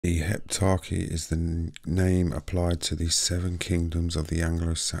The Heptarchy is the name applied to the 7 kingdoms of the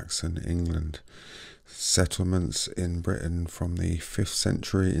Anglo-Saxon England. Settlements in Britain from the 5th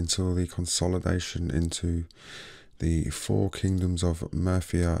century until the consolidation into the 4 kingdoms of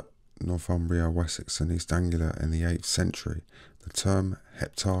Mercia, Northumbria, Wessex and East Anglia in the 8th century. The term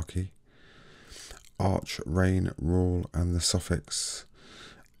Heptarchy, arch, reign, rule and the suffix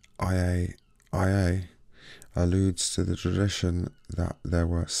ia alludes to the tradition that there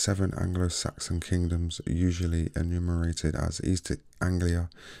were 7 Anglo-Saxon kingdoms, usually enumerated as East Anglia,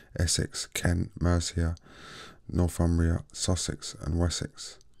 Essex, Kent, Mercia, Northumbria, Sussex and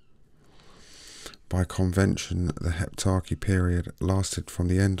Wessex. By convention, the Heptarchy period lasted from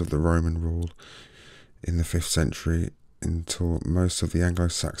the end of the Roman rule in the 5th century until most of the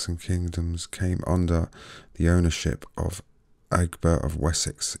Anglo-Saxon kingdoms came under the ownership of Egbert of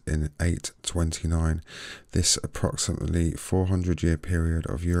Wessex in 829. This approximately 400-year period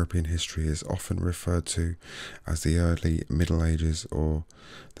of European history is often referred to as the early Middle Ages or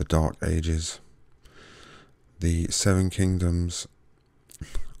the Dark Ages. The 7 kingdoms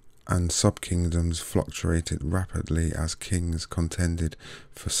and sub-kingdoms fluctuated rapidly as kings contended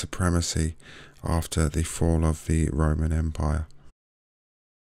for supremacy after the fall of the Roman Empire.